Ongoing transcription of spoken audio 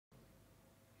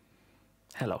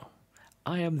Hello,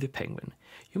 I am the Penguin.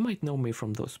 You might know me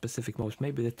from those specific moments,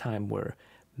 maybe the time where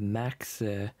Max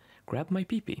grabbed my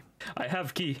pee-pee. I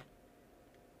have key.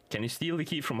 Can you steal the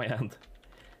key from my hand?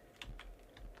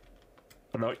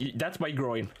 Oh, no, that's my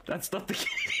groin. That's not the key.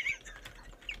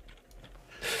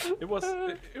 It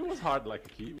was hard like a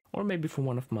key. Or maybe from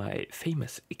one of my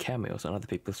famous cameos on other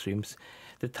people's streams,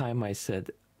 the time I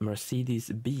said Mercedes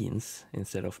Beans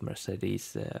instead of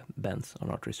Mercedes Benz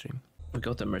on Archery stream. We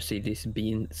got a Mercedes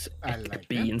Beans, like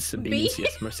Beans,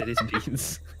 yes, Mercedes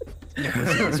Beans,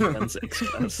 Mercedes Benz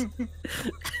X-Class.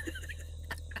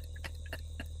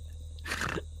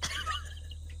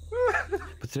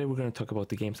 But today we're going to talk about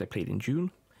the games I played in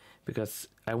June, because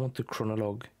I want to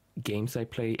chronologue games I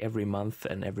play every month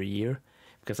and every year,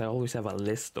 because I always have a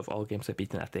list of all games I've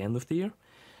beaten at the end of the year.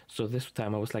 So this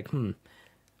time I was like,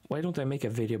 why don't I make a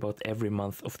video about every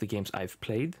month of the games I've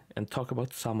played and talk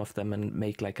about some of them and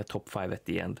make like a top 5 at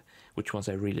the end, which ones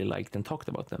I really liked and talked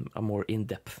about them, a more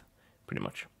in-depth, pretty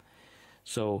much.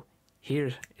 So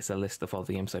here is a list of all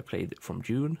the games I played from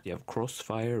June. You have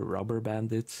Crossfire, Rubber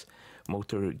Bandits,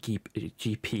 Motor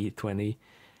GP 20,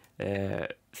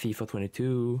 FIFA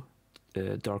 22,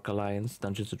 Dark Alliance,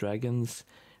 Dungeons & Dragons,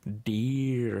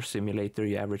 Deer Simulator,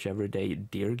 your average everyday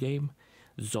deer game,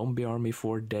 Zombie Army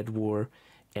 4, Dead War,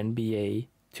 NBA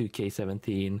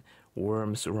 2K17,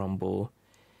 Worms Rumble.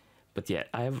 But yeah,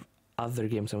 I have other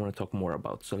games I want to talk more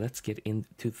about, so let's get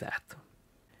into that.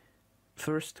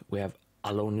 First, we have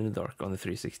Alone in the Dark on the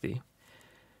 360.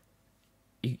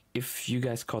 If you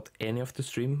guys caught any of the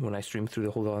stream, when I streamed through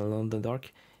the whole Alone in the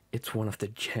Dark, it's one of the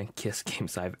jankiest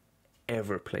games I've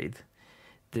ever played.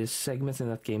 There's segments in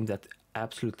that game that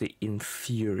absolutely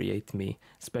infuriate me,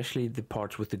 especially the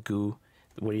parts with the goo,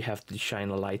 where you have to shine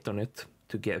a light on it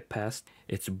to get past.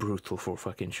 It's brutal for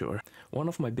fucking sure. One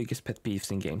of my biggest pet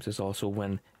peeves in games is also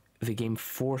when the game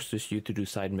forces you to do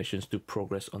side missions to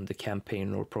progress on the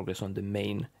campaign or progress on the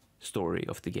main story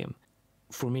of the game.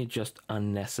 For me, just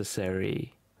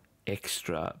unnecessary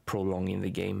extra prolonging the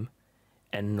game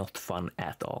and not fun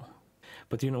at all.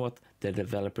 But you know what? The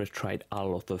developers tried a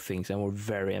lot of things and were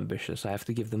very ambitious. I have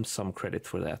to give them some credit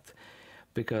for that,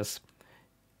 because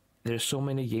there's so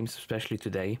many games, especially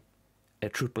today,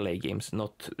 AAA games,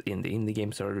 not indie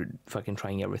games are fucking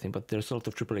trying everything, but there's a lot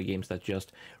of AAA games that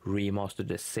just remaster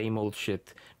the same old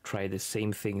shit, try the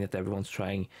same thing that everyone's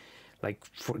trying. Like,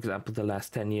 for example, the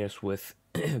last 10 years with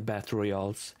Battle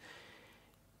Royales.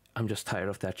 I'm just tired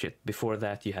of that shit. Before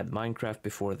that, you had Minecraft.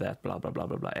 Before that, blah, blah, blah,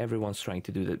 blah, blah. Everyone's trying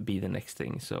to be the next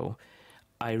thing. So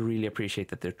I really appreciate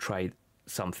that they tried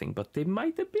something, but they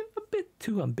might have been a bit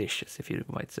too ambitious, if you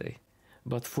might say.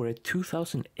 But for a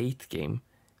 2008 game,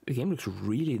 the game looks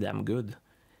really damn good.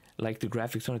 Like the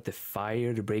graphics on it, the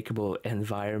fire, the breakable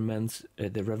environments,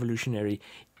 the revolutionary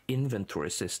inventory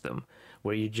system,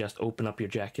 where you just open up your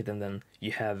jacket and then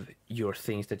you have your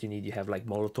things that you need. You have like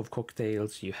Molotov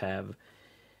cocktails, you have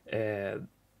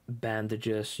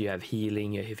bandages, you have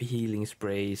healing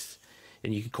sprays,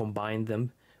 and you can combine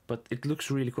them. But it looks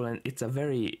really cool, and it's a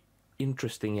very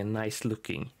interesting and nice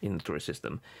looking inventory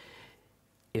system.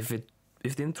 If the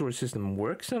inventory system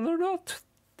works or not,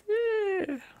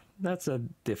 that's a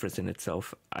difference in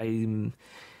itself.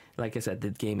 Like I said, the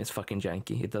game is fucking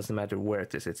janky. It doesn't matter where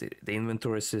it is. It's the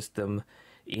inventory system,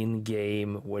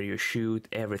 in-game, where you shoot,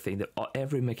 everything.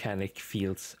 Every mechanic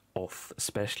feels off,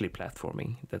 especially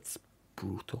platforming. That's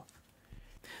brutal.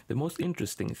 The most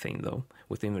interesting thing, though,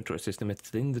 with the inventory system, it's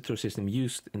the inventory system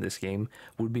used in this game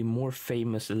would be more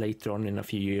famous later on in a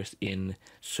few years in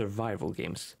survival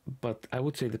games. But I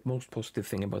would say the most positive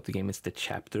thing about the game is the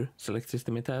chapter select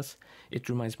system it has. It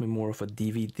reminds me more of a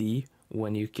DVD,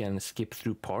 when you can skip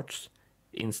through parts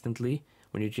instantly,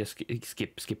 when you just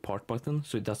skip part button,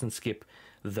 so it doesn't skip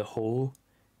the whole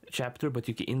chapter, but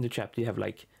you can, in the chapter you have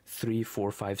like 3,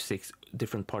 4, 5, 6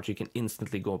 different parts. You can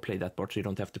instantly go play that part, so you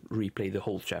don't have to replay the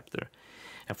whole chapter.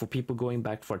 And for people going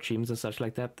back for achievements and such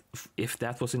like that, if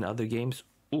that was in other games,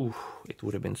 ooh, it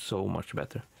would have been so much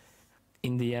better.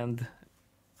 In the end,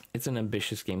 it's an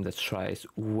ambitious game that tries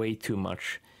way too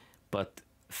much, but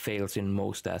fails in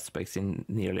most aspects, in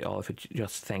nearly all of it,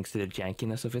 just thanks to the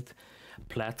jankiness of it.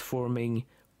 Platforming,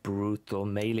 brutal,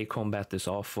 melee combat is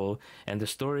awful, and the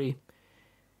story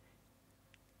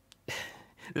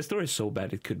is so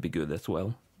bad it could be good as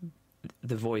well.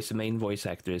 The main voice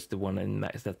actor is the one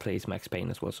that plays Max Payne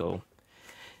as well, so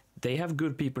they have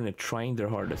good people in it trying their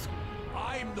hardest.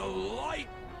 I'm the light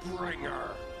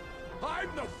bringer.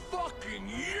 I'm the fucking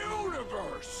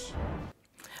universe.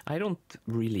 I don't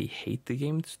really hate the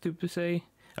game, to say.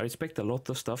 I respect a lot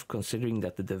of stuff, considering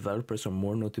that the developers are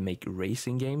more known to make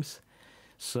racing games.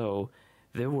 So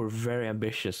they were very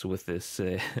ambitious with this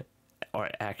or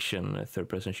action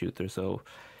third-person shooter, so,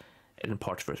 and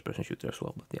part first-person shooter as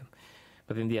well, but yeah.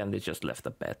 But in the end, it just left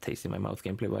a bad taste in my mouth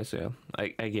gameplay-wise, so yeah.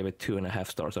 I gave it 2.5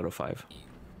 stars out of 5.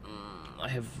 I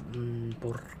have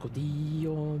porco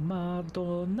dio,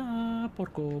 madonna,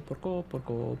 porco,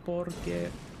 porque.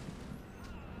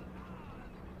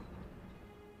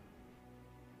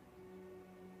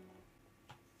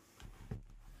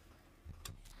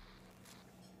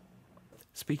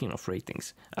 Speaking of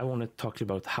ratings, I want to talk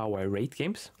about how I rate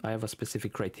games. I have a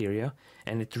specific criteria,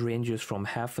 and it ranges from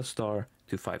 0.5 star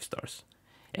to 5 stars.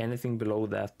 Anything below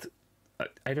that,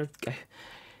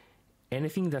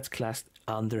 anything that's classed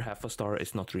under 0.5 star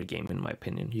is not real game, in my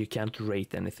opinion. You can't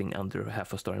rate anything under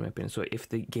 0.5 star, in my opinion. So if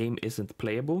the game isn't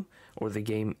playable, or the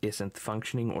game isn't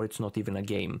functioning, or it's not even a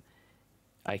game,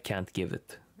 I can't give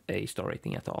it a star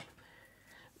rating at all.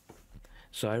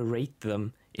 So I rate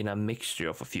them in a mixture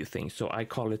of a few things. So I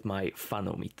call it my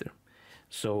funometer.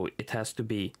 So it has to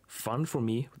be fun for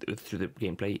me through the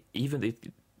gameplay. Even it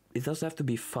doesn't have to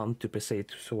be fun to per se,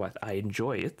 so that I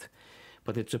enjoy it.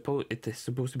 But it is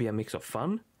supposed to be a mix of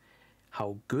fun,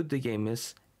 how good the game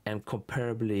is, and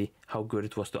comparably how good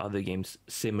it was to other games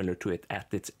similar to it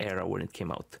at its era when it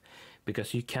came out.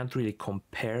 Because you can't really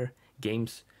compare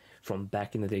games from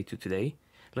back in the day to today.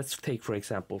 Let's take, for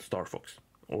example, Star Fox,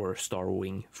 or Star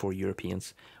Wing for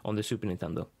Europeans, on the Super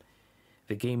Nintendo.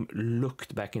 The game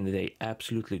looked back in the day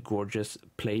absolutely gorgeous,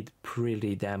 played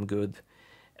pretty damn good,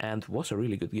 and was a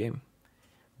really good game.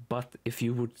 But if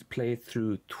you would play it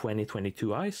through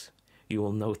 2022 eyes, you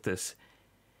will notice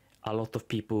a lot of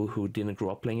people who didn't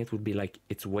grow up playing it would be like,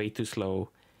 it's way too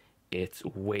slow, it's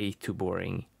way too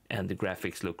boring, and the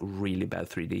graphics look really bad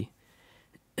 3D.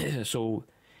 So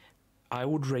I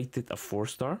would rate it a 4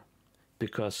 star,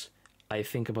 because I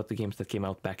think about the games that came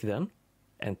out back then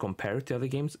and compare it to other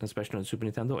games, especially on Super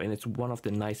Nintendo, and it's one of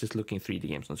the nicest looking 3D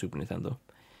games on Super Nintendo.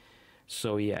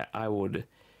 So yeah,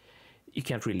 you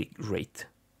can't really rate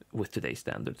with today's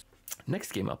standards.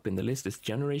 Next game up in the list is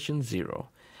Generation Zero,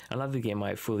 another game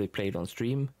I fully played on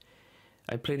stream.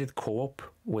 I played it co-op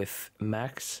with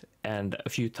Max, and a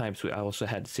few times I also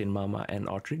had Sin Mama and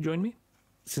Archery join me.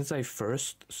 Since I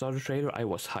first saw the trailer, I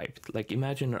was hyped. Like,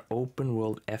 imagine an open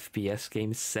world FPS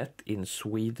game set in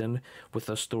Sweden with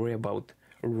a story about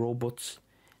robots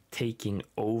taking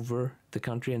over the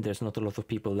country, and there's not a lot of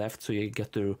people left, so you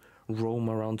get to roam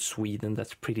around Sweden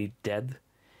that's pretty dead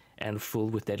and full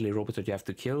with deadly robots that you have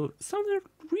to kill. Sounded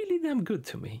really damn good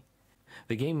to me.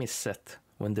 The game is set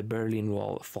when the Berlin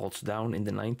Wall falls down in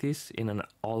the 90s in an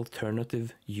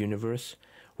alternative universe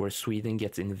where Sweden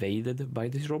gets invaded by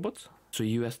these robots. So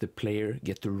you as the player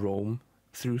get to roam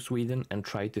through Sweden and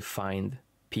try to find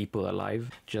people alive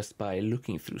just by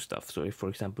looking through stuff. So if, for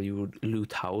example, you would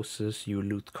loot houses, you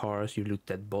loot cars, you loot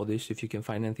dead bodies if you can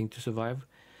find anything to survive.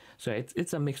 So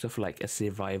it's a mix of like a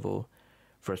survival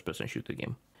first-person shooter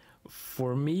game.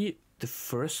 For me, the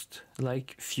first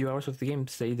like few hours of the game,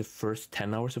 say the first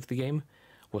 10 hours of the game,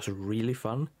 was really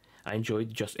fun. I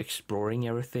enjoyed just exploring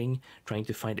everything, trying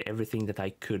to find everything that I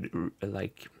could,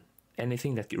 like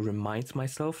anything that reminds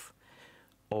myself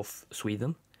of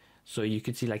Sweden. So you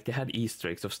could see like they had Easter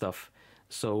eggs of stuff.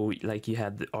 So like you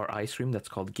had our ice cream that's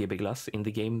called Gbglass in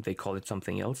the game. They call it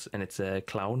something else, and it's a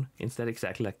clown instead,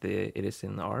 exactly like it is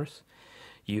in ours.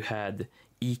 You had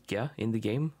ICA in the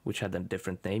game, which had a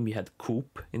different name. You had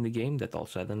Coop in the game that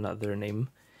also had another name.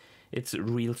 It's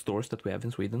real stores that we have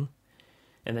in Sweden.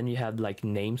 And then you had like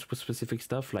names for specific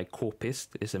stuff, like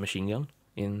K-pist is a machine gun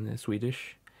in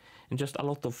Swedish. And just a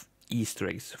lot of Easter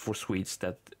eggs for Swedes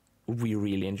that we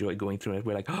really enjoy going through it.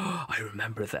 We're like, oh, I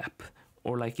remember that.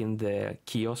 Or like in the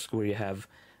kiosk where you have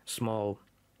small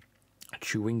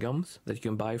chewing gums that you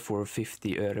can buy for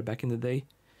 50 öre back in the day.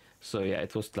 So yeah,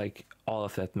 it was like all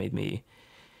of that it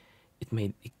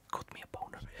got me a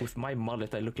boner. With my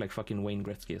mullet, I look like fucking Wayne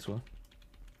Gretzky as well.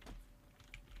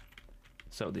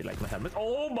 So do you like my helmet?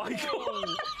 Oh my god!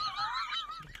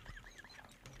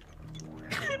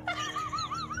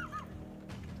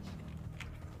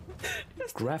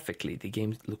 Graphically, the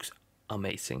game looks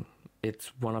amazing.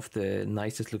 It's one of the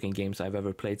nicest looking games I've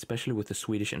ever played, especially with the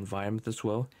Swedish environment as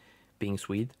well, being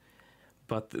Swede.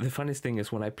 But the funniest thing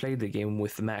is when I played the game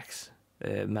with Max,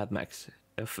 Mad Max,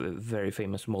 a very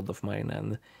famous mod of mine,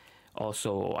 and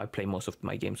also I play most of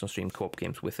my games on stream, co-op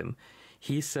games with him.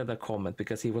 He said a comment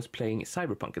because he was playing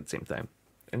Cyberpunk at the same time.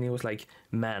 And he was like,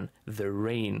 man, the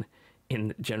rain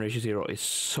in Generation Zero is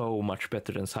so much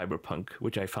better than Cyberpunk,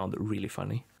 which I found really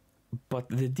funny. But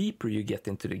the deeper you get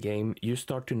into the game, you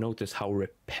start to notice how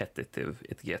repetitive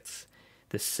it gets.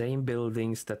 The same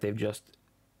buildings that they've just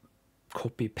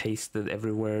copy pasted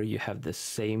everywhere. You have the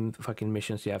same fucking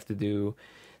missions you have to do,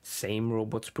 same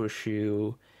robots push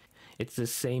you. It's the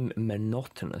same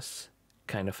monotonous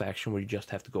kind of action where you just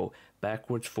have to go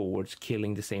backwards, forwards,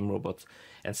 killing the same robots.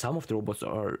 And some of the robots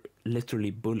are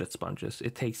literally bullet sponges.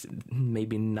 It takes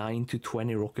maybe 9 to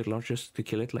 20 rocket launchers to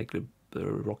kill it, like the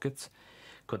rockets,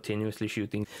 continuously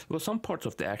shooting. There were some parts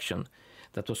of the action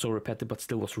that was so repetitive but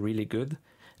still was really good.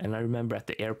 And I remember at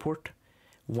the airport,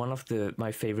 one of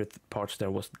my favorite parts there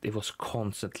was it was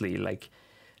constantly like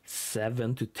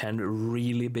 7 to 10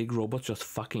 really big robots just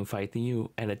fucking fighting you,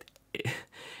 and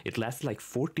it lasted like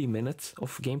 40 minutes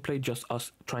of gameplay, just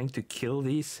us trying to kill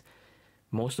these.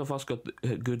 Most of us got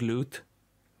good loot.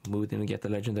 Moo didn't get the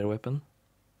legendary weapon.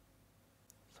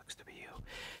 Sucks to be you.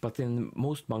 But in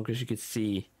most bunkers you could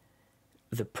see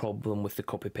the problem with the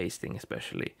copy pasting,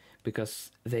 especially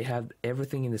because they had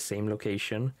everything in the same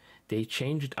location. They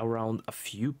changed around a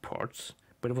few parts,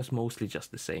 but it was mostly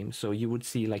just the same. So you would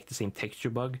see like the same texture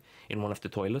bug in one of the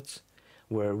toilets,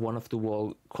 where one of the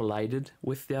wall collided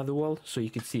with the other wall, so you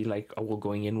could see like a wall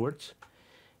going inwards.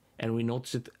 And we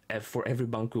noticed it for every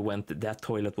bunker we went, that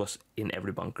toilet was in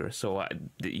every bunker. So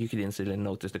you could instantly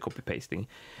notice the copy pasting,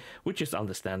 which is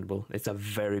understandable. It's a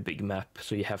very big map,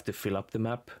 so you have to fill up the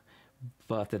map.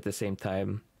 But at the same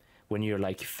time, when you're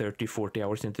like 30, 40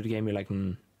 hours into the game, you're like,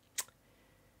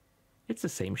 it's the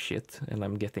same shit. And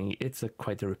I'm getting, it's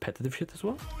quite a repetitive shit as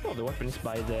well. Oh, the weapon is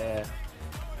by the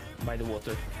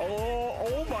water.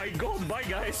 Oh my god, bye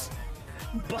guys.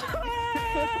 Bye.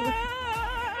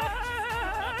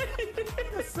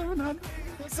 700.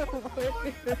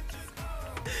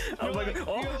 Oh my god.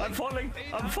 Oh, I'm falling.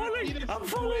 I'm falling. I'm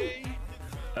falling.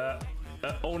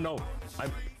 Oh no.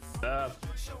 I'm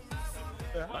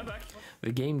back.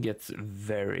 The game gets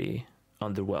very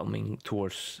underwhelming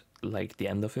towards like the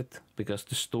end of it, because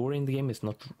the story in the game is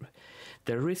not,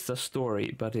 there is a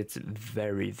story, but it's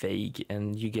very vague,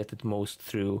 and you get it most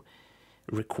through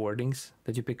recordings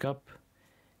that you pick up.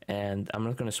 And I'm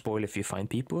not going to spoil if you find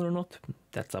people or not.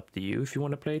 That's up to you if you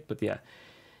want to play it. But yeah,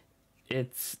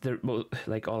 it's there,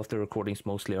 like all of the recordings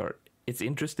mostly are, it's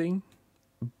interesting,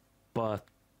 but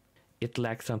it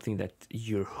lacks something that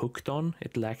you're hooked on.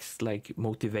 It lacks like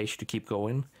motivation to keep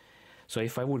going. So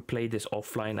if I would play this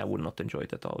offline, I would not enjoy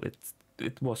it at all.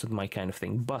 It wasn't my kind of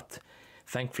thing. But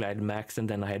thankfully I had Max, and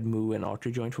then I had Moo and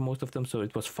Archer join for most of them. So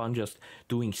it was fun just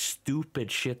doing stupid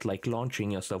shit like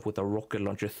launching yourself with a rocket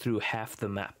launcher through half the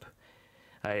map.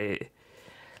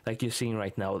 Like you're seeing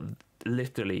right now,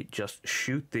 literally just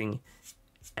shooting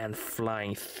and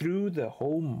flying through the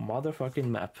whole motherfucking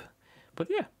map. But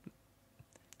yeah,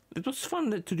 it was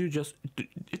fun to do.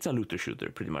 It's a looter shooter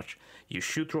pretty much. You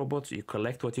shoot robots, you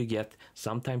collect what you get.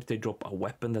 Sometimes they drop a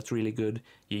weapon that's really good.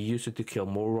 You use it to kill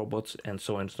more robots, and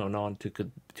so on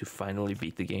to finally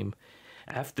beat the game.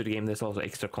 After the game, there's also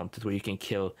extra content where you can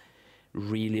kill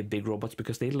really big robots,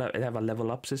 because they have a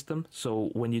level up system. So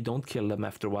when you don't kill them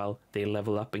after a while, they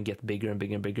level up and get bigger and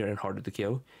bigger and bigger and harder to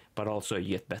kill. But also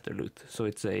you get better loot. So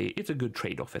it's a good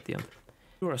trade-off at the end.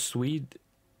 If you're a Swede,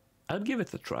 I'd give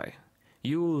it a try.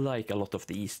 You'll like a lot of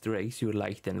the Easter eggs, you'll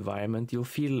like the environment, you'll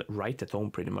feel right at home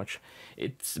pretty much.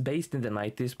 It's based in the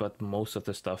 90s, but most of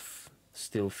the stuff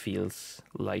still feels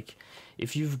like,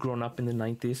 if you've grown up in the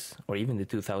 90s or even the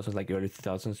 2000s, like early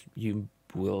 2000s, you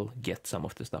will get some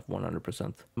of the stuff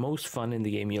 100%. Most fun in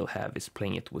the game you'll have is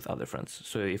playing it with other friends.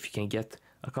 So if you can get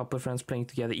a couple of friends playing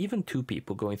together, even 2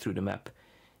 people going through the map,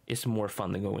 is more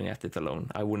fun than going at it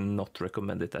alone. I would not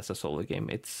recommend it as a solo game.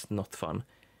 It's not fun,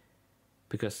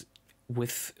 because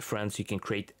with friends you can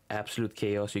create absolute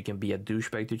chaos, you can be a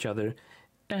douchebag to each other,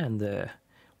 and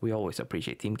we always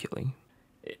appreciate team killing.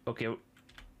 Okay,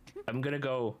 I'm gonna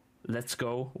go. Let's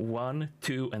go. 1,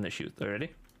 2, and then shoot. Are you ready?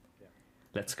 Yeah.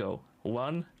 Let's go.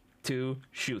 1, 2,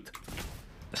 shoot.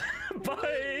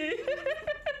 Bye.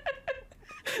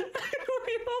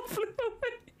 We all flew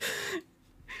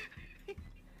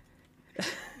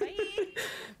away.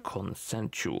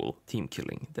 Consensual team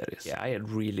killing, that is. Yeah, I had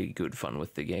really good fun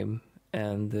with the game.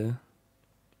 And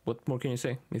what more can you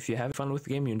say? If you have fun with the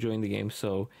game, you're enjoying the game.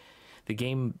 So the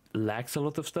game lacks a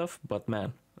lot of stuff, but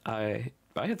man, I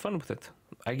had fun with it.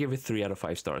 I give it 3 out of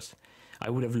 5 stars. I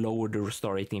would have lowered the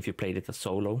star rating if you played it as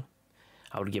solo.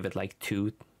 I would give it like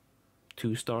 2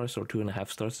 stars or 2.5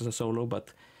 stars as a solo,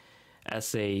 but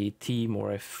as a team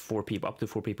or if 4 people, up to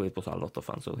 4 people, it was a lot of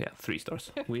fun. So yeah, 3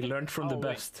 stars. We learned from the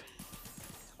best.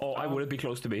 Oh, I wouldn't be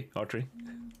close to me, Archery.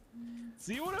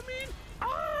 See what I mean?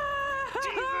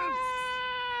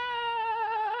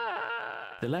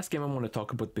 The last game I want to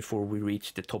talk about before we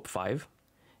reach the top 5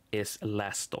 is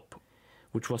Last Stop,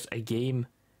 which was a game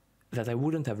that I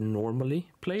wouldn't have normally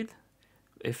played,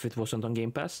 if it wasn't on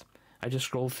Game Pass. I just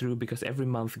scroll through because every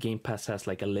month Game Pass has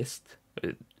like a list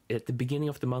at the beginning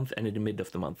of the month and in the mid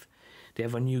of the month. They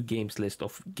have a new games list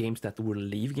of games that will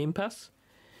leave Game Pass.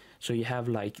 So you have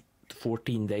like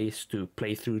 14 days to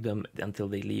play through them until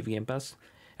they leave Game Pass.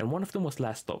 And one of them was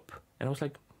Last Stop. And I was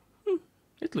like,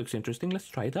 it looks interesting, let's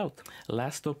try it out.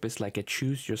 Last Stop is like a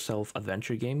choose-yourself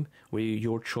adventure game where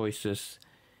your choices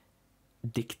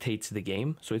dictates the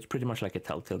game. So it's pretty much like a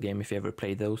Telltale game if you ever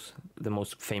play those. The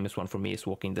most famous one for me is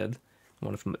Walking Dead.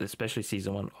 One of them, especially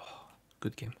season 1. Oh,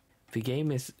 good game. The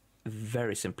game is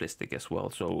very simplistic as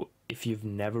well. So if you've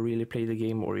never really played the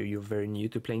game or you're very new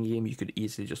to playing a game, you could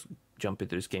easily just jump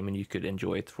into this game and you could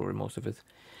enjoy it for most of it.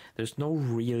 There's no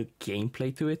real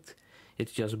gameplay to it.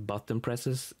 It's just button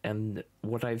presses, and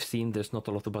what I've seen, there's not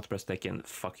a lot of button presses that can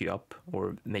fuck you up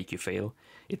or make you fail.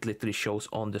 It literally shows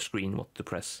on the screen what to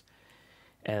press.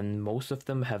 And most of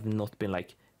them have not been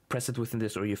like, press it within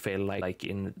this or you fail, like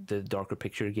in the Darker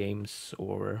Picture games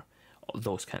or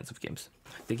those kinds of games.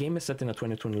 The game is set in a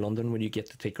 2020 London where you get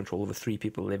to take control over 3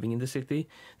 people living in the city.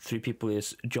 3 people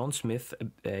is John Smith,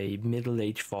 a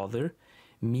middle-aged father,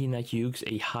 Mina Hughes,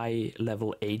 a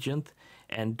high-level agent,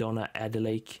 and Donna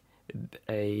Adelaide,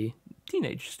 a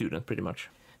teenage student, pretty much.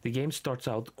 The game starts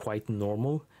out quite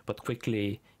normal, but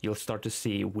quickly you'll start to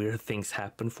see weird things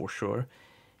happen for sure.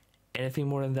 Anything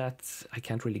more than that, I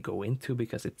can't really go into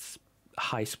because it's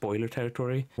high spoiler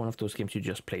territory. One of those games you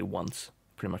just play once,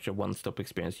 pretty much a one-stop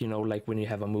experience. You know, like when you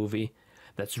have a movie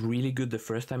that's really good the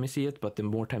first time you see it, but the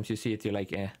more times you see it, you're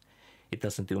like, it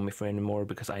doesn't do me for anymore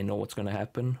because I know what's going to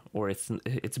happen, or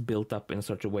it's built up in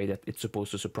such a way that it's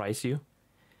supposed to surprise you.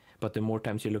 But the more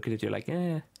times you look at it, you're like,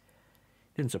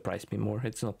 didn't surprise me more.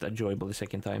 It's not enjoyable the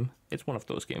second time. It's one of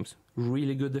those games.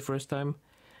 Really good the first time,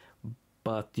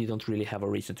 but you don't really have a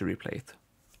reason to replay it.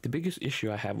 The biggest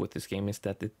issue I have with this game is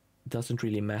that it doesn't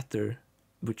really matter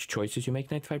which choices you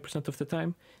make 95% of the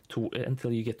time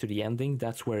until you get to the ending.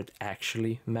 That's where it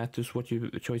actually matters what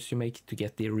choices you make to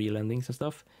get the real endings and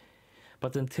stuff.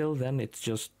 But until then, it's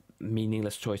just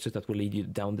meaningless choices that will lead you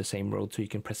down the same road so you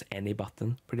can press any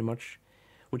button, pretty much.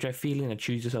 Which I feel in a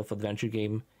choose-yourself adventure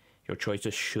game, your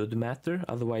choices should matter.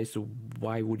 Otherwise,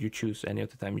 why would you choose any of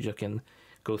the time? You just can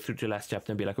go through the last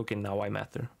chapter and be like, okay, now I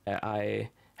matter. I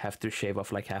have to shave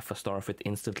off like half a star of it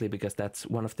instantly because that's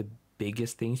one of the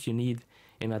biggest things you need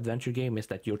in an adventure game, is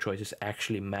that your choices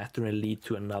actually matter and lead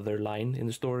to another line in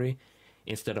the story,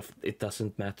 instead of it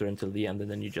doesn't matter until the end and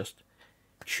then you just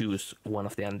choose one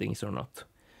of the endings or not.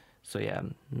 So yeah,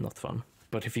 not fun.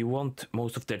 But if you want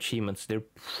most of the achievements, they're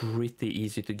pretty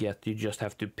easy to get. You just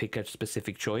have to pick a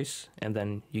specific choice and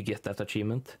then you get that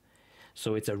achievement.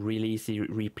 So it's a really easy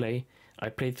replay. I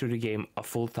played through the game a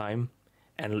full time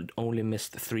and only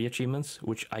missed 3 achievements,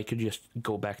 which I could just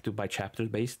go back to by chapter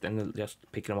based and just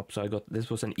pick them up. So this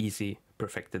was an easy,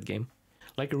 perfected game.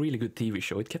 Like a really good TV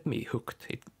show, it kept me hooked.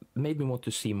 It made me want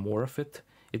to see more of it.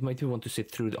 It made me want to sit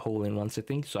through the whole in one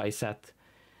sitting. So I sat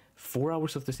 4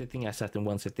 hours of the sitting, I sat in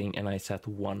one sitting, and I sat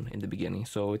 1 in the beginning.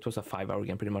 So it was a 5-hour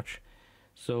game pretty much.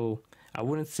 So I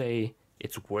wouldn't say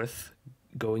it's worth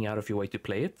going out of your way to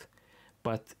play it,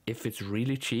 but if it's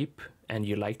really cheap and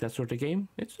you like that sort of game,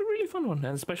 it's a really fun one.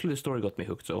 And especially the story got me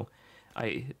hooked. So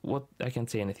I can't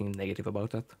say anything negative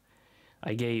about that.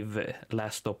 I gave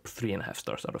Last Stop 3.5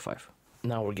 stars out of 5.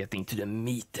 Now we're getting to the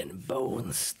meat and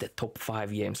bones, the top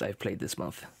 5 games I've played this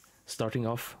month. Starting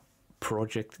off,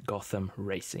 Project Gotham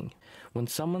Racing. When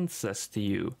someone says to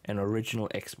you an original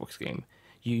Xbox game,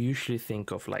 you usually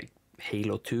think of like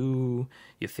Halo 2,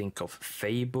 you think of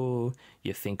Fable,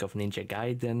 you think of Ninja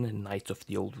Gaiden, Knights of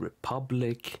the Old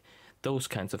Republic, those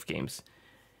kinds of games.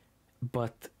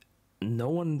 But no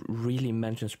one really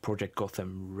mentions Project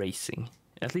Gotham Racing.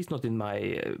 At least not in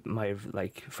my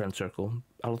like friend circle.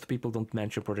 A lot of people don't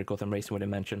mention Project Gotham Racing when they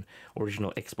mention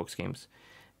original Xbox games.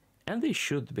 And they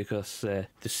should, because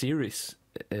the series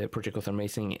Project Gotham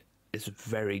Racing is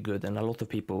very good, and a lot of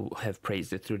people have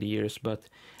praised it through the years, but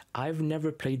I've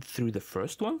never played through the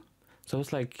first one. So I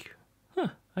was like,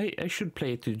 I should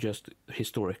play it to just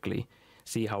historically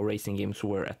see how racing games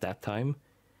were at that time.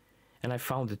 And I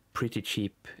found it pretty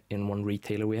cheap in one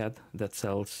retailer we had that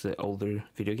sells older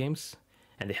video games,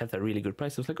 and they had a really good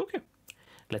price. I was like, okay,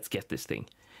 let's get this thing.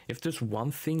 If there's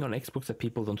one thing on Xbox that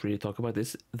people don't really talk about,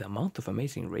 is the amount of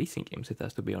amazing racing games it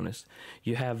has, to be honest.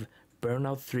 You have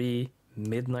Burnout 3,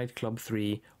 Midnight Club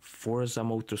 3, Forza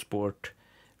Motorsport,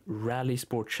 Rally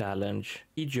Sport Challenge.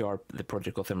 EGR, the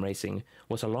Project Gotham Racing,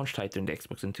 was a launch title in the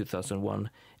Xbox in 2001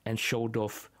 and showed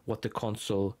off what the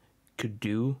console could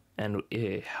do and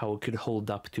how it could hold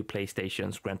up to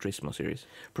PlayStation's Gran Turismo series.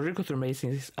 Project Gotham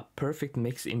Racing is a perfect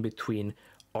mix in between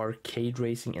arcade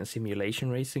racing and simulation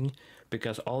racing,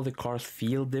 because all the cars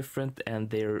feel different and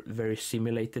they're very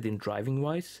simulated in driving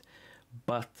wise,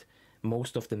 but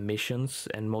most of the missions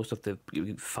and most of the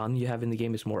fun you have in the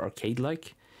game is more arcade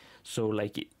like. So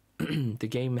like the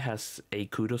game has a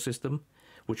kudos system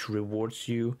which rewards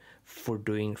you for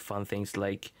doing fun things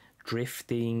like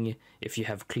drifting. If you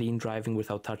have clean driving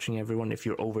without touching everyone, if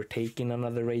you're overtaking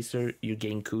another racer, you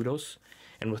gain kudos,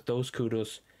 and with those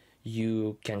kudos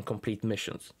you can complete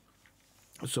missions.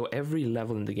 So every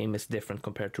level in the game is different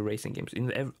compared to racing games.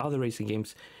 In other racing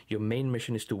games, your main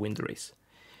mission is to win the race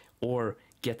or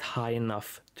get high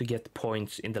enough to get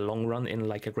points in the long run in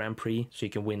like a Grand Prix so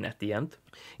you can win at the end.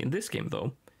 In this game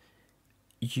though,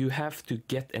 you have to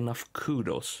get enough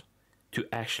kudos to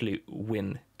actually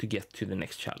win to get to the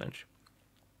next challenge,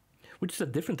 which is a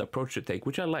different approach to take,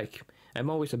 which I like. I'm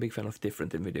always a big fan of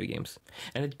different in video games,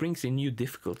 and it brings in new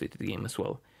difficulty to the game as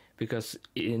well, because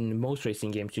in most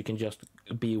racing games you can just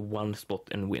be one spot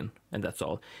and win, and that's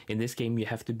all. In this game you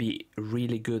have to be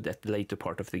really good at the later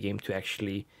part of the game to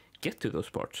actually get to those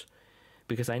parts,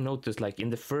 because I noticed like in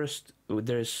the first,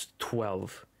 there's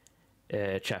 12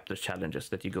 chapter challenges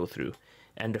that you go through,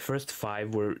 and the first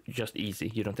 5 were just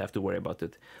easy, you don't have to worry about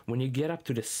it. When you get up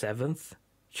to the 7th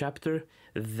chapter,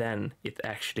 then it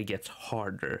actually gets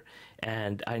harder,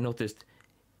 and I noticed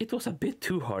it was a bit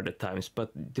too hard at times,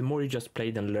 but the more you just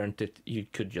played and learned it, you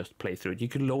could just play through it. You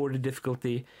could lower the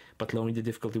difficulty, but lowering the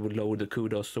difficulty would lower the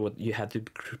kudos, so you had to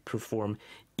perform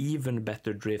even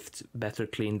better drifts, better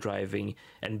clean driving,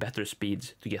 and better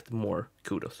speeds to get more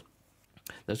kudos.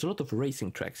 There's a lot of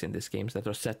racing tracks in this game that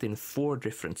are set in 4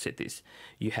 different cities.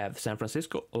 You have San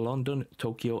Francisco, London,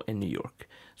 Tokyo, and New York.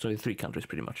 So in 3 countries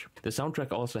pretty much. The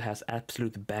soundtrack also has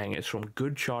absolute bangers from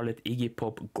Good Charlotte, Iggy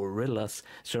Pop, Gorillaz,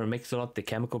 Sir Mix-a-Lot, The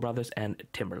Chemical Brothers, and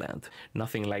Timbaland.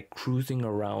 Nothing like cruising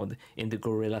around in the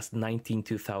Gorillaz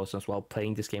 192000s while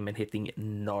playing this game and hitting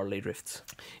gnarly drifts.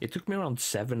 It took me around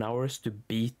 7 hours to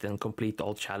beat and complete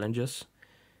all challenges,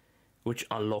 which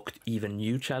unlocked even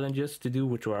new challenges to do,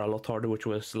 which were a lot harder, which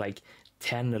was like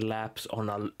 10 laps on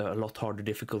a lot harder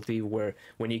difficulty, where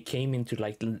when you came into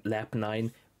like lap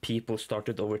 9, people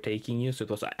started overtaking you, so it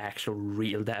was an actual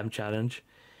real damn challenge.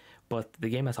 But the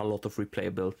game has a lot of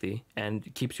replayability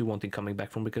and keeps you wanting coming back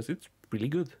from, because it's really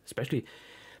good, especially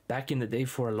back in the day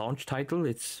for a launch title.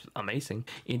 It's amazing.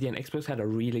 Indian Express had a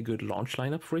really good launch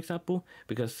lineup, for example,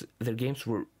 because their games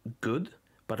were good,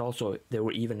 but also they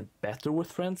were even better with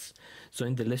friends. So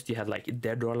in the list you had like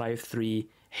Dead or Alive 3,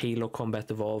 Halo Combat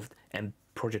Evolved, and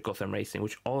Project Gotham Racing,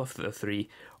 which all of the 3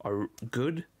 are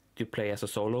good to play as a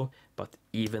solo, but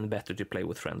even better to play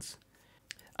with friends.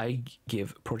 I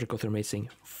give Project Gotham Racing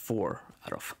 4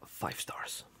 out of 5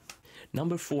 stars.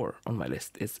 Number 4 on my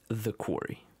list is The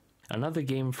Quarry, another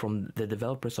game from the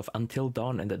developers of Until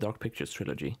Dawn and the Dark Pictures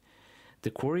trilogy.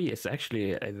 The Quarry is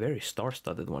actually a very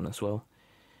star-studded one as well.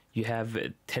 You have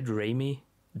Ted Raimi,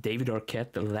 David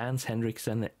Arquette, Lance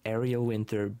Henriksen, Ariel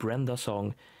Winter, Brenda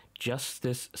Song,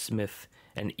 Justice Smith,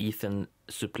 and Ethan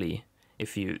Suplee.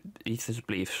 Ethan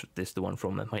Suplee is the one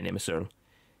from My Name is Earl,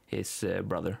 his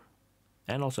brother,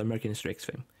 and also American History X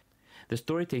fame. The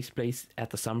story takes place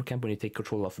at a summer camp when you take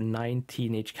control of 9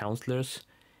 teenage counselors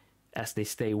as they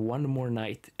stay one more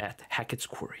night at Hackett's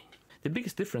Quarry. The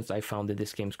biggest difference I found in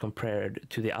this game compared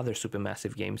to the other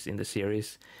Supermassive games in the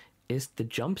series is the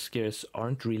jump scares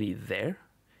aren't really there.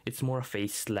 It's more of a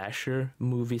slasher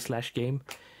movie slash game.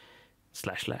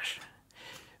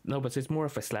 No, but it's more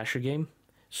of a slasher game.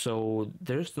 So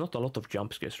there's not a lot of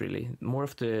jump scares really. More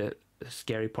of the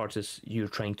scary parts is you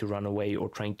trying to run away or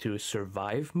trying to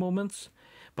survive moments.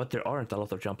 But there aren't a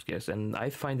lot of jump scares, and I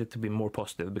find it to be more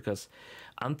positive, because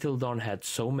Until Dawn had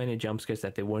so many jump scares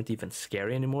that they weren't even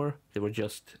scary anymore. They were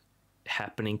just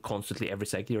happening constantly every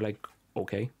second. You're like,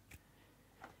 okay.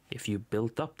 If you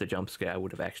built up the jump scare, I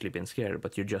would have actually been scared,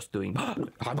 but you're just doing...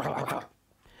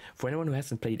 For anyone who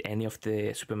hasn't played any of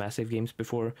the Supermassive games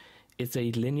before, it's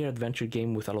a linear adventure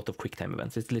game with a lot of QuickTime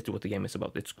events. It's literally what the game is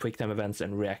about. It's QuickTime events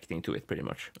and reacting to it, pretty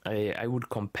much. I would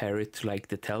compare it to like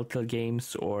the Telltale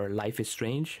games or Life is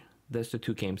Strange. There's the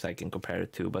 2 games I can compare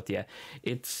it to, but yeah,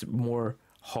 it's more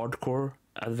hardcore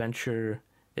adventure,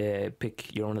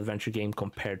 pick your own adventure game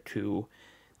compared to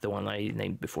the one I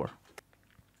named before.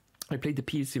 I played the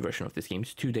PC version of this game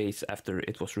 2 days after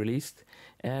it was released,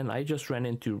 and I just ran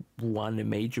into one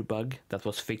major bug that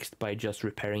was fixed by just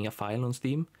repairing a file on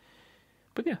Steam.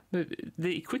 But yeah,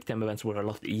 the QuickTime events were a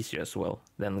lot easier as well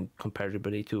than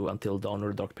comparably to Until Dawn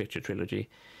or Dark Picture trilogy.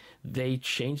 They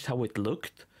changed how it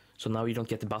looked, so now you don't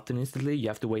get the button instantly, you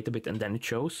have to wait a bit and then it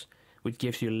shows, which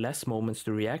gives you less moments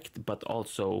to react, but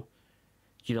also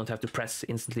You don't have to press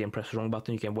instantly and press the wrong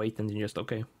button. You can wait and then just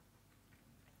okay.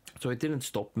 So it didn't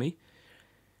stop me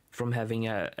from having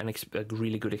a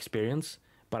really good experience,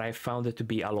 but I found it to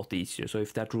be a lot easier. So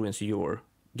if that ruins your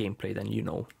gameplay, then you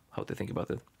know how to think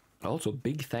about it. Also,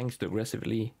 big thanks to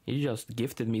Aggressively. He just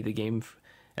gifted me the game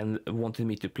and wanted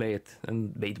me to play it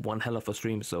and made one hell of a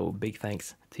stream, so big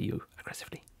thanks to you,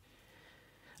 Aggressively.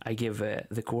 I give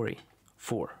The Quarry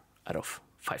 4 out of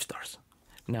 5 stars.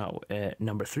 Now,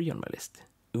 number 3 on my list,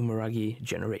 Umurangi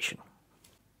Generation.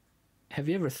 Have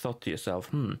you ever thought to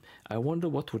yourself, I wonder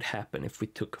what would happen if we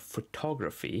took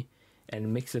photography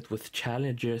and mix it with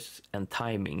challenges and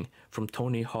timing from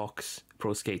Tony Hawk's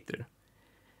Pro Skater?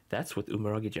 That's what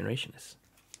Umurangi Generation is.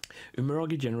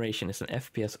 Umurangi Generation is an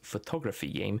FPS photography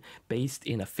game based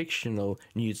in a fictional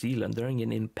New Zealand during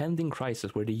an impending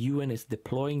crisis where the UN is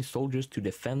deploying soldiers to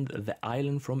defend the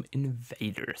island from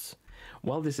invaders.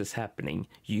 While this is happening,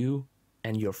 you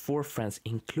and your 4 friends,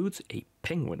 includes a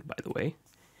penguin by the way,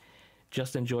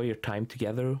 just enjoy your time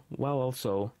together while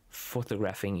also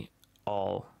photographing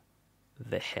all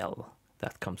the hell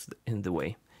that comes in the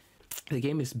way. The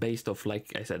game is based off,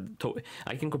 like I said,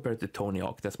 I can compare it to Tony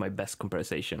Hawk. That's my best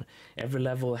comparison. Every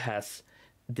level has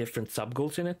different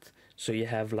sub-goals in it. So you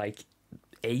have like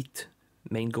 8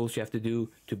 main goals you have to do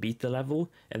to beat the level.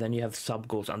 And then you have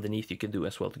sub-goals underneath you can do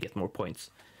as well to get more points.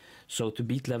 So to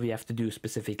beat level, you have to do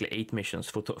specifically 8 missions,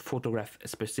 photograph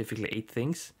specifically 8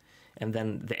 things. And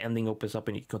then the ending opens up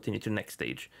and you continue to the next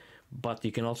stage. But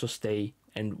you can also stay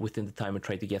and within the time and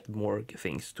try to get more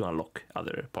things to unlock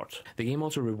other parts. The game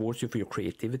also rewards you for your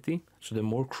creativity. So the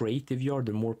more creative you are,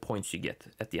 the more points you get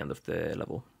at the end of the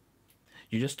level.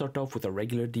 You just start off with a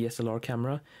regular DSLR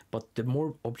camera, but the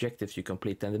more objectives you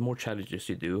complete and the more challenges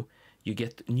you do, you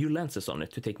get new lenses on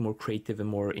it to take more creative and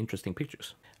more interesting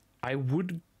pictures. I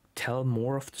would tell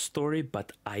more of the story,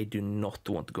 but I do not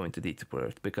want to go into detail for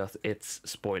it because it's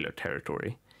spoiler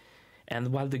territory.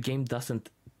 And while the game doesn't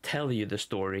tell you the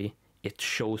story, it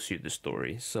shows you the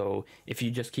story. So if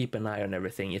you just keep an eye on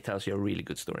everything, it tells you a really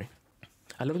good story.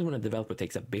 I love it when a developer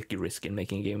takes a big risk in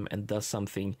making a game and does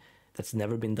something that's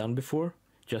never been done before,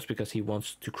 just because he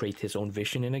wants to create his own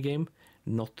vision in a game,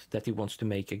 not that he wants to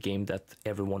make a game that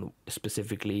everyone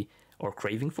specifically are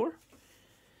craving for.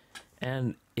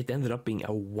 And it ended up being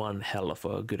a one hell of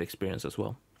a good experience as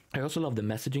well. I also love the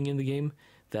messaging in the game,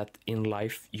 that in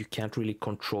life you can't really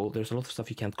control. There's a lot of stuff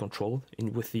you can't control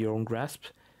with your own grasp,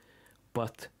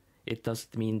 but it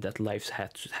doesn't mean that life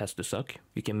has to suck.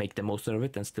 You can make the most out of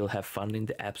it and still have fun in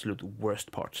the absolute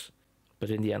worst parts. But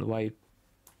in the end, why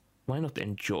not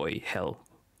enjoy hell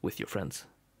with your friends,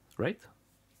 right?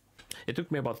 It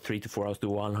took me about 3 to 4 hours to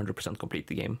 100% complete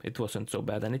the game. It wasn't so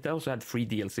bad, and it also had free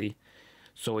DLC.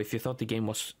 So if you thought the game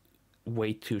was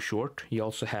way too short, you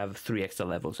also have 3 extra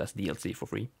levels as DLC for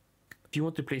free. If you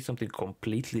want to play something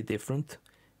completely different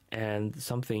and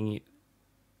something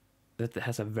that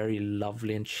has a very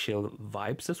lovely and chill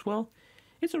vibes as well,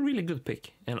 it's a really good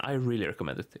pick and I really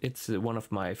recommend it. It's one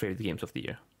of my favorite games of the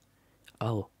year.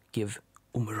 I'll give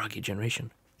Umurangi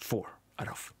Generation 4 out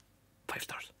of 5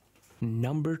 stars.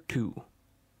 Number 2,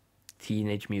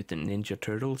 Teenage Mutant Ninja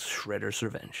Turtles Shredder's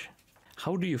Revenge.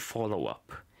 How do you follow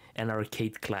up an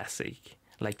arcade classic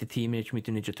like the Teenage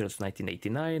Mutant Ninja Turtles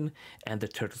 1989 and the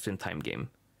Turtles in Time game?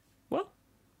 Well,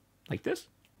 like this.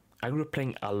 I grew up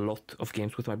playing a lot of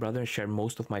games with my brother and shared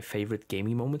most of my favorite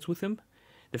gaming moments with him.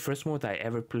 The first moment I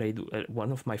ever played,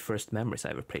 one of my first memories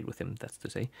I ever played with him, that's to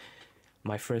say.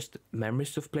 My first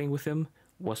memories of playing with him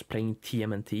was playing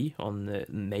TMNT on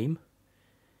MAME.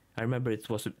 I remember it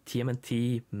was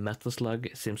TMNT, Metal Slug,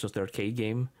 Simpsons the arcade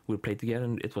game. We played together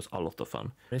and it was a lot of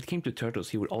fun. When it came to Turtles,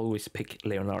 he would always pick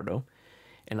Leonardo.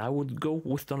 And I would go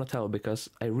with Donatello because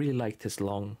I really liked his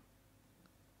long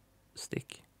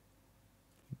stick.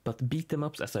 But beat 'em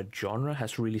ups as a genre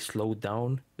has really slowed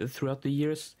down throughout the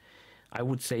years. I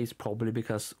would say it's probably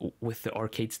because with the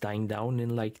arcades dying down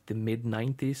in like the mid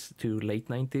 90s to late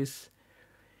 90s,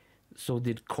 so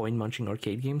did coin munching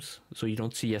arcade games. So you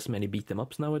don't see as many beat 'em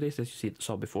ups nowadays as you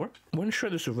saw before. When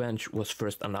Shredder's Revenge was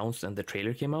first announced and the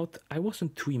trailer came out, I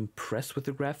wasn't too impressed with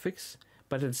the graphics,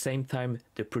 but at the same time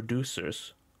the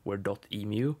producers were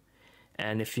 .emu.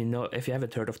 And if you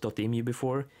haven't heard of .emu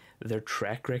before, their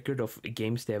track record of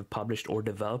games they have published or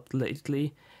developed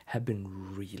lately have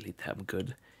been really damn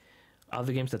good.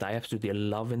 Other games that I absolutely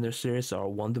love in their series are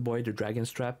Wonder Boy, The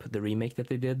Dragon's Trap, the remake that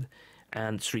they did,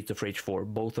 and Streets of Rage 4.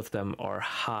 Both of them are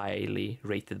highly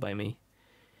rated by me.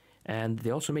 And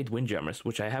they also made Windjammers,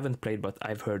 which I haven't played, but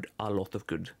I've heard a lot of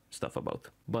good stuff about.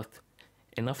 But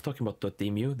enough talking about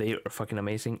 .emu, they are fucking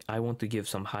amazing. I want to give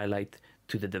some highlight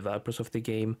to the developers of the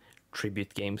game,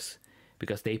 Tribute Games,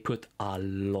 because they put a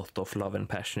lot of love and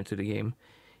passion into the game.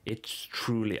 It's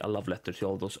truly a love letter to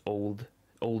all those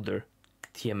older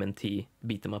TMNT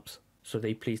beat 'em ups. So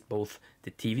they pleased both the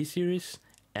TV series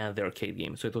and the arcade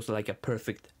game. So it was like a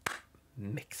perfect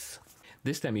mix.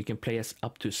 This time you can play as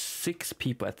up to 6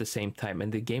 people at the same time,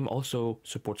 and the game also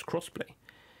supports crossplay.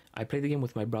 I played the game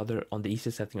with my brother on the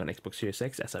easy setting on Xbox Series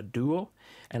X as a duo,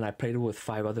 and I played it with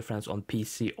 5 other friends on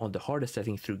PC on the hardest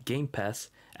setting through Game Pass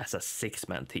as a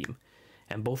 6-man team.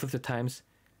 And both of the times,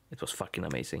 it was fucking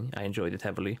amazing. I enjoyed it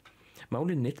heavily. My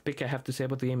only nitpick I have to say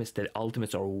about the game is that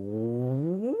ultimates are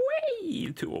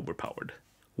way too overpowered.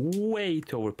 Way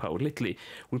too overpowered. Literally,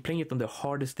 we're playing it on the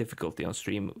hardest difficulty on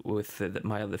stream with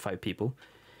my other 5 people.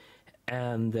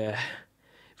 And the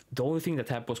only thing that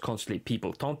happened was constantly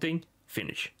people taunting,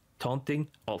 finish. Taunting,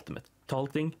 ultimate.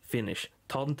 Taunting, finish.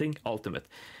 Taunting, ultimate.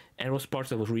 And it was parts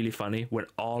that was really funny where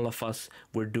all of us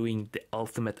were doing the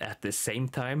ultimate at the same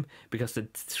time because the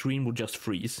screen would just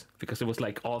freeze because it was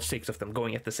like all 6 of them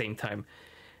going at the same time.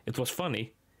 It was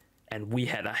funny and we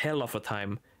had a hell of a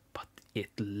time, but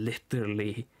it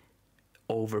literally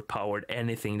overpowered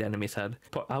anything the enemies had.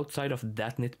 But outside of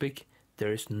that nitpick,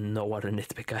 there is no other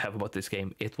nitpick I have about this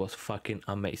game. It was fucking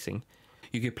amazing.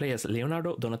 You could play as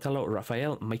Leonardo, Donatello,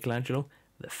 Raphael, Michelangelo,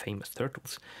 the famous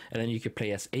turtles. And then you could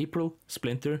play as April,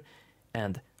 Splinter,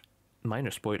 and,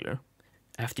 minor spoiler,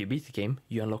 after you beat the game,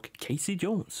 you unlock Casey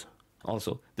Jones.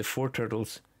 Also, the 4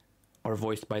 turtles are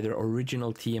voiced by their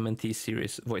original TMNT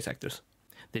series voice actors.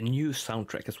 The new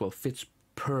soundtrack as well fits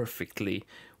perfectly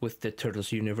with the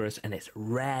Turtles universe and it's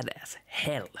rad as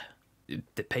hell.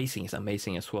 The pacing is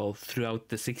amazing as well. Throughout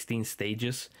the 16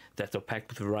 stages that are packed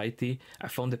with variety, I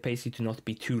found the pacing to not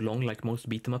be too long like most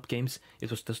beat 'em up games. It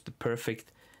was just the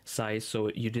perfect size so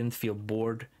you didn't feel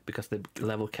bored because the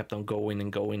level kept on going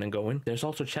and going and going. There's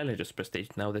also challenges per stage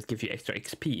now that give you extra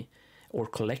XP, or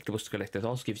collectibles to collect that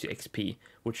also gives you XP,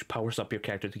 which powers up your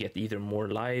character to get either more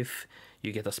life,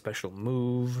 you get a special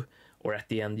move, or at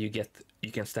the end you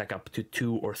can stack up to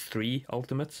 2 or 3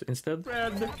 ultimates instead.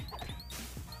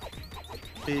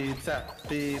 Pizza,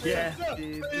 pizza, Yeah,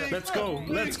 pizza. let's go,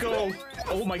 let's go.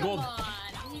 Oh my god.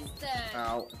 He's dead.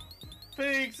 Ow.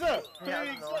 Pizza! Yeah,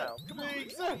 Pizza! no,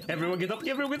 Pizza! Everyone get up,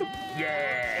 everyone get up.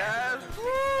 Yeah. Yes!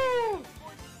 Woo!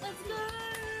 Let's go.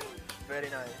 Very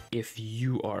nice. If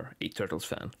you are a Turtles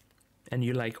fan and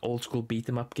you like old school beat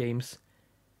 'em up games,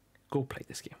 go play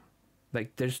this game.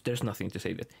 Like there's nothing to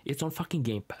say that. It's on fucking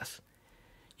Game Pass.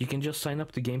 You can just sign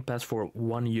up to Game Pass for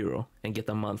 €1 and get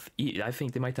a month. I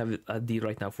think they might have a deal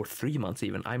right now for 3 months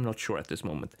even. I'm not sure at this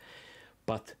moment.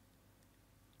 But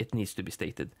it needs to be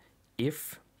stated.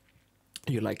 If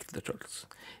you like the Turtles,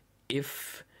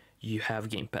 if you have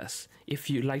Game Pass, if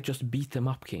you like just beat 'em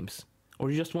up games, or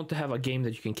you just want to have a game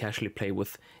that you can casually play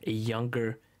with a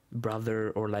younger brother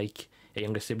or like a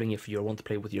younger sibling, if you want to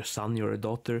play with your son or a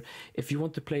daughter, if you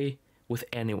want to play with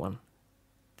anyone,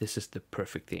 this is the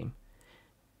perfect game.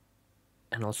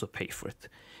 And also pay for it.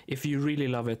 If you really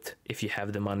love it, if you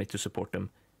have the money to support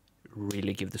them,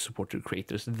 really give the support to the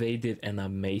creators. They did an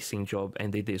amazing job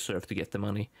and they deserve to get the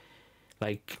money.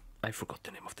 Like, I forgot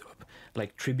the name of the web.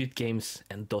 Like Tribute Games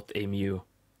and .mu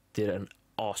did an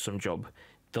awesome job.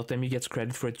 .mu gets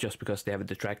credit for it just because they have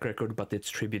the track record, but it's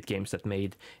Tribute Games that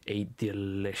made a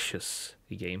delicious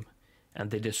game.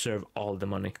 And they deserve all the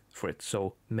money for it.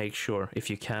 So make sure, if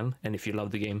you can, and if you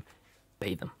love the game,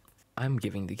 pay them. I'm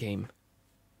giving the game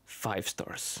 5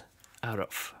 stars out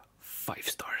of 5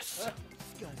 stars.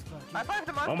 I found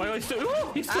the monkey! Oh my god,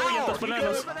 he's throwing at us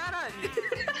bananas!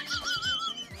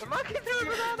 The monkey threw a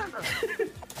banana!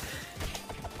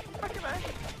 Fucking man.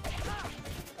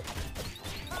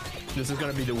 This is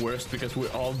gonna be the worst because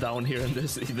we're all down here and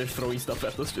they're throwing stuff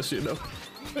at us, just so you know.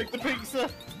 Take the pizza!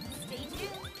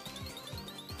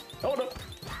 Oh no!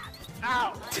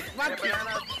 Ow! Monkey!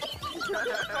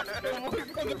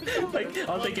 Like,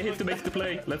 I'll take a hit to make the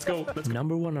play. Let's go.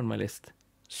 Number 1 on my list,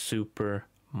 Super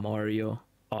Mario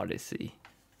Odyssey.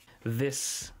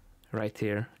 This right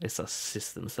here is a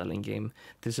system selling game.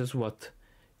 This is what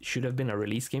should have been a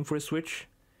release game for a Switch,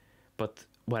 but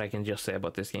what I can just say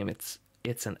about this game,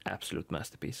 it's an absolute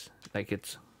masterpiece. Like,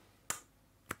 it's,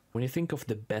 when you think of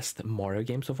the best Mario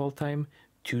games of all time,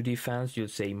 2D fans, you'll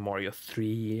say Mario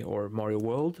 3 or Mario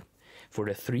World. For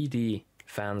the 3D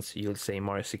fans, you'll say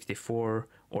Mario 64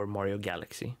 or Mario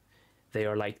Galaxy. They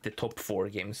are like the top 4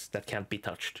 games that can't be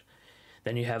touched.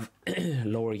 Then you have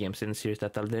lower games in the series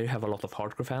that they have a lot of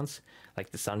hardcore fans,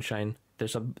 like the Sunshine.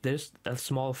 There's a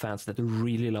small fans that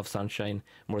really love Sunshine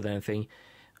more than anything.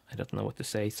 I don't know what to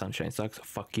say. Sunshine sucks.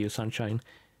 Fuck you, Sunshine.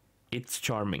 It's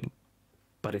charming,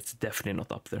 but it's definitely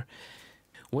not up there.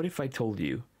 What if I told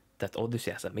you that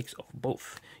Odyssey has a mix of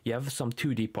both. You have some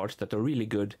 2D parts that are really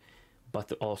good,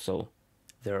 but also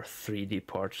there are 3D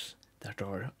parts that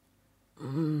are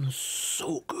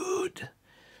so good.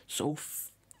 So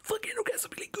fucking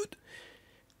orgasmically good.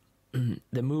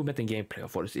 The movement and gameplay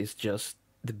of Odyssey is just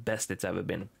the best it's ever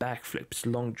been. Backflips,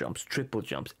 long jumps, triple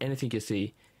jumps, anything you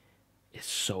see is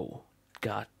so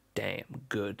goddamn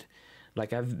good.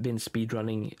 Like, I've been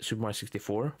speedrunning Super Mario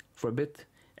 64 for a bit,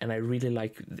 and I really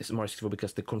like this Mario 64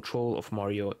 because the control of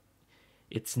Mario,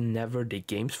 it's never the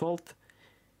game's fault.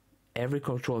 Every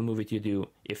control move that you do,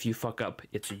 if you fuck up,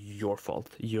 it's your fault.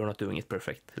 You're not doing it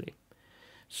perfectly.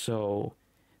 So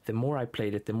the more I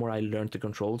played it, the more I learned the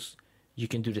controls. You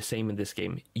can do the same in this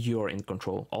game. You're in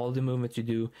control. All the movements you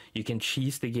do, you can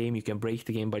cheese the game, you can break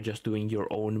the game by just doing your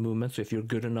own movements. So if you're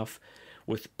good enough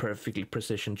with perfectly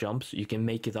precision jumps, you can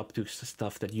make it up to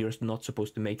stuff that you're not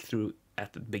supposed to make through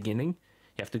at the beginning.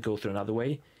 You have to go through another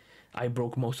way. I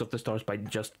broke most of the stars by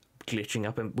just glitching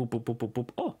up and boop, boop, boop, boop, boop.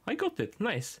 Oh, I got it.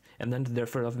 Nice. And then there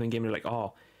further up in the game, you're like,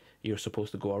 oh, you're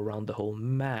supposed to go around the whole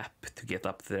map to get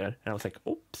up there. And I was like,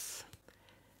 oops.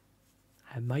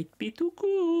 I might be too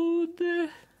good.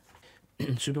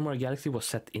 Super Mario Galaxy was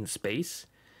set in space,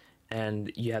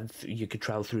 and you could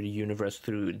travel through the universe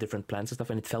through different planets and stuff,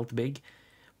 and it felt big.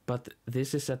 But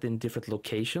this is set in different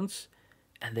locations,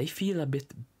 and they feel a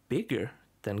bit bigger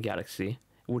than Galaxy,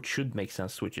 which should make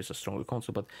sense, which is a stronger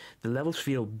console. But the levels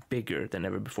feel bigger than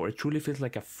ever before. It truly feels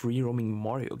like a free-roaming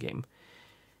Mario game.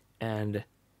 And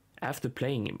after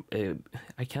playing,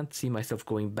 I can't see myself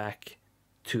going back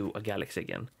to a Galaxy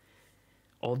again.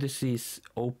 Odyssey's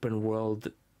open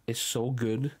world is so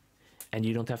good, and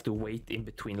you don't have to wait in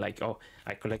between, like, oh,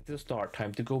 I collected a star,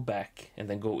 time to go back and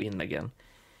then go in again.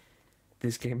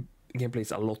 This gameplay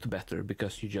is a lot better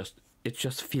because it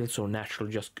just feels so natural.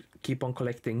 Just keep on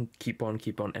collecting, keep on,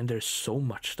 and there's so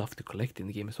much stuff to collect in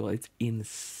the game as well. It's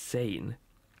insane.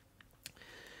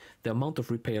 The amount of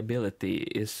replayability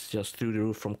is just through the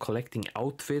roof, from collecting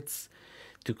outfits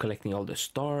to collecting all the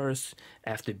stars.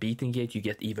 After beating it, you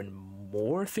get even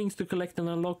more things to collect and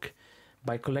unlock.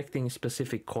 By collecting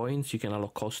specific coins, you can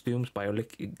unlock costumes. By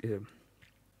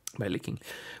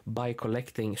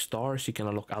collecting stars, you can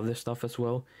unlock other stuff as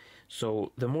well.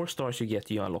 So the more stars you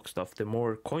get, you unlock stuff. The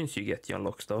more coins you get, you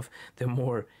unlock stuff. The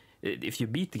more, if you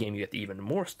beat the game, you get even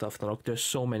more stuff to unlock. There's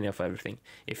so many of everything.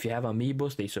 If you have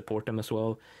amiibos, they support them as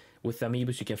well. With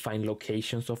amiibos, you can find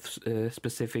locations of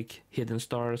specific hidden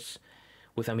stars.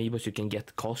 With amiibos, you can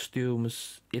get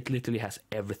costumes. It literally has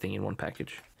everything in one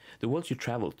package. The worlds you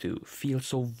travel to feel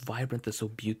so vibrant and so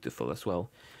beautiful as well.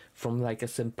 From like a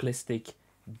simplistic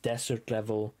desert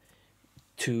level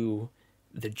to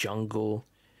the jungle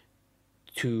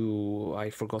to, I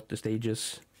forgot the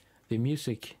stages. The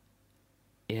music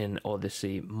in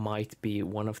Odyssey might be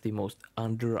one of the most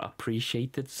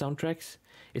underappreciated soundtracks.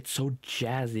 It's so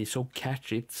jazzy, so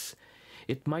catchy.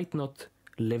 It might not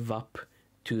live up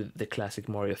to the classic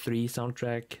Mario 3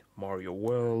 soundtrack, Mario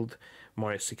World,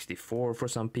 Mario 64 for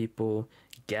some people,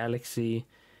 Galaxy,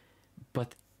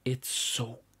 but it's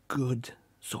so good,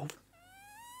 so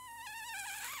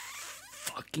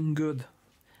fucking good.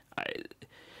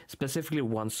 Specifically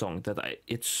one song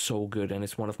it's so good, and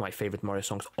it's one of my favorite Mario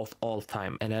songs of all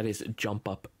time, and that is Jump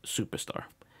Up Superstar.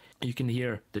 You can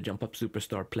hear the Jump Up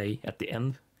Superstar play at the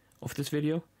end of this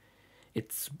video.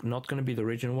 It's not going to be the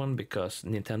original one because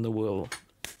Nintendo will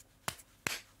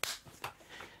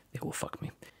fuck me.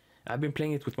 I've been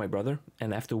playing it with my brother,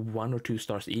 and after 1 or 2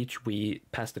 stars each, we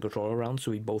pass the controller around,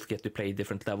 so we both get to play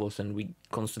different levels, and we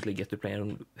constantly get to play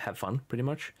and have fun, pretty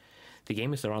much. The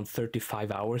game is around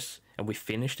 35 hours, and we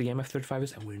finished the game after 35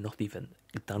 hours, and we're not even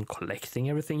done collecting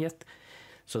everything yet.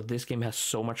 So this game has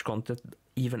so much content,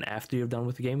 even after you're done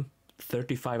with the game.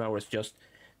 35 hours just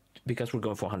because we're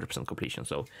going for 100% completion.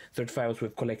 So 35 hours,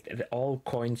 we've collected all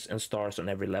coins and stars on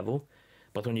every level.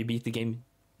 But when you beat the game,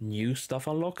 new stuff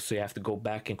unlocks, so you have to go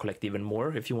back and collect even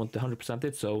more if you want to 100%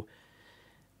 it. So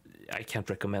I can't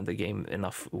recommend the game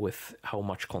enough with how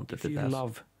much content it has. If you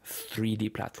love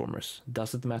 3D platformers,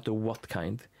 doesn't matter what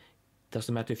kind,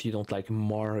 doesn't matter if you don't like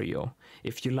Mario,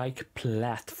 if you like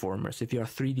platformers, if you're a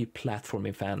 3D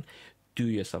platforming fan, do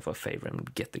yourself a favor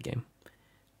and get the game.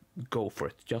 Go for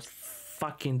it. Just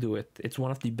fucking do it. It's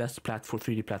one of the best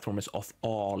 3D platformers of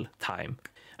all time.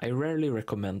 I rarely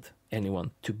recommend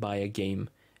anyone to buy a game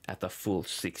at a full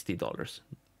 $60.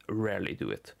 Rarely do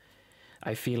it.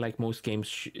 I feel like most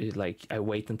games, like, I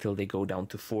wait until they go down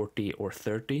to 40 or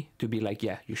 30 to be like,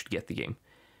 yeah, you should get the game.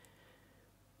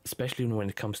 Especially when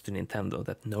it comes to Nintendo,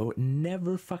 that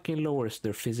never fucking lowers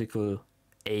their physical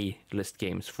A-list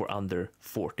games for under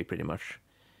 40 pretty much.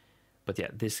 But yeah,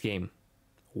 this game,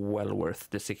 well worth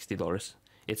the $60.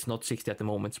 It's not 60 at the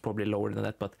moment, it's probably lower than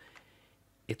that, but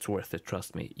it's worth it,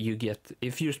 trust me. You get,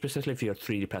 especially if you're a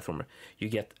 3D platformer, you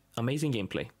get amazing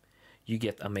gameplay, you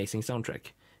get amazing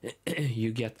soundtrack,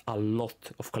 you get a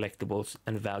lot of collectibles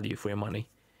and value for your money.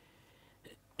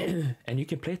 And you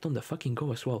can play it on the fucking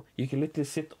go as well. You can literally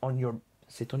sit on your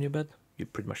bed. You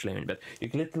pretty much lay on your bed. You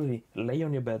can literally lay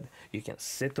on your bed. You can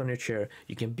sit on your chair.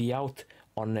 You can be out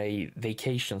on a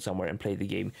vacation somewhere and play the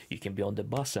game. You can be on the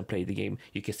bus and play the game.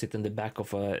 You can sit in the back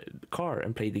of a car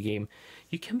and play the game.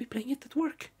 You can be playing it at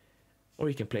work, or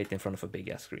you can play it in front of a big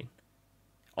ass screen.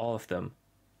 All of them,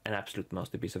 an absolute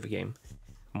masterpiece of a game.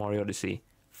 Mario Odyssey,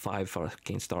 5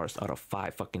 fucking stars out of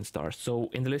 5 fucking stars. So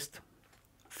in the list,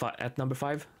 at number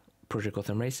 5, Project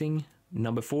Gotham Racing.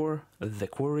 Number 4, The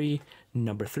Quarry.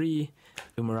 Number 3,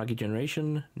 Umuragi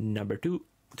Generation. Number 2,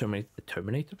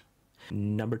 Terminator.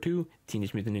 Number 2,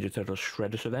 Teenage Mutant Ninja Turtles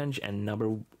Shredder's Revenge. And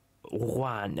number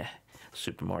 1,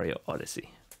 Super Mario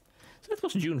Odyssey. So that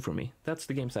was June for me. That's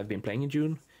the games I've been playing in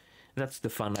June. That's the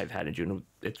fun I've had in June.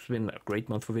 It's been a great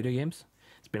month for video games.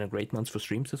 It's been a great month for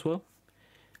streams as well.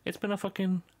 It's been a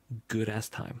fucking good ass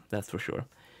time, that's for sure.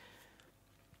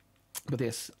 But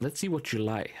yes, let's see what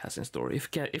July has in store. If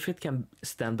it can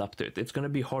stand up to it, it's gonna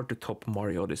be hard to top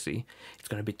Mario Odyssey. It's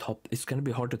gonna be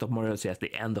hard to top Mario Odyssey at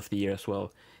the end of the year as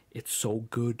well. It's so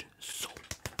good, so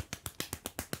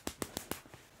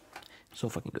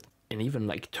fucking good. And even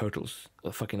like Turtles,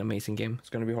 a fucking amazing game. It's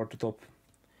gonna be hard to top.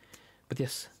 But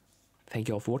yes, thank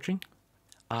you all for watching.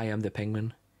 I am the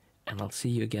Penguin, and I'll see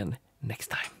you again next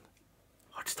time.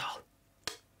 Hardstyle.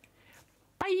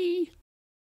 Bye.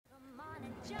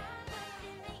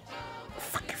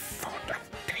 Fucking phone.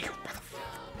 Damn you,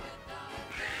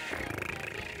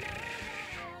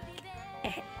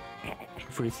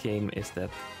 for this game is that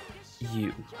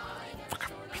you.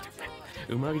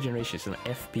 Umuragi Generation is an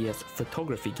FPS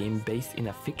photography game based in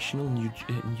a fictional New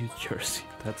Jersey.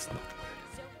 That's not.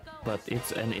 But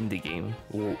it's an indie game.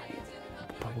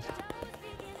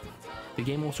 The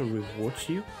game also rewards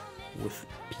you with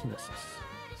penises.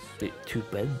 Too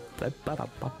bad.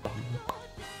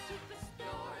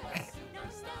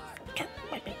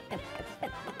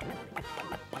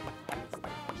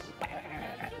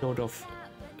 Sort of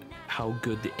how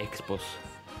good the Xbox.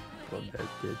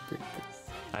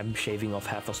 I'm shaving off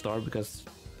half a star because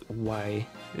why?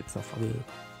 It's not funny.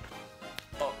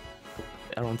 Oh,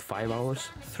 around 5 hours.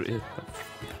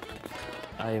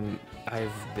 I've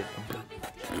been.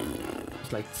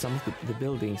 It's like some of the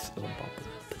buildings,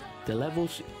 the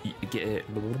levels. You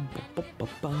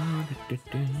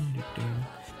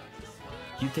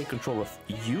take control of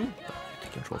you. You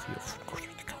take control of you. Of course you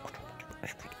do.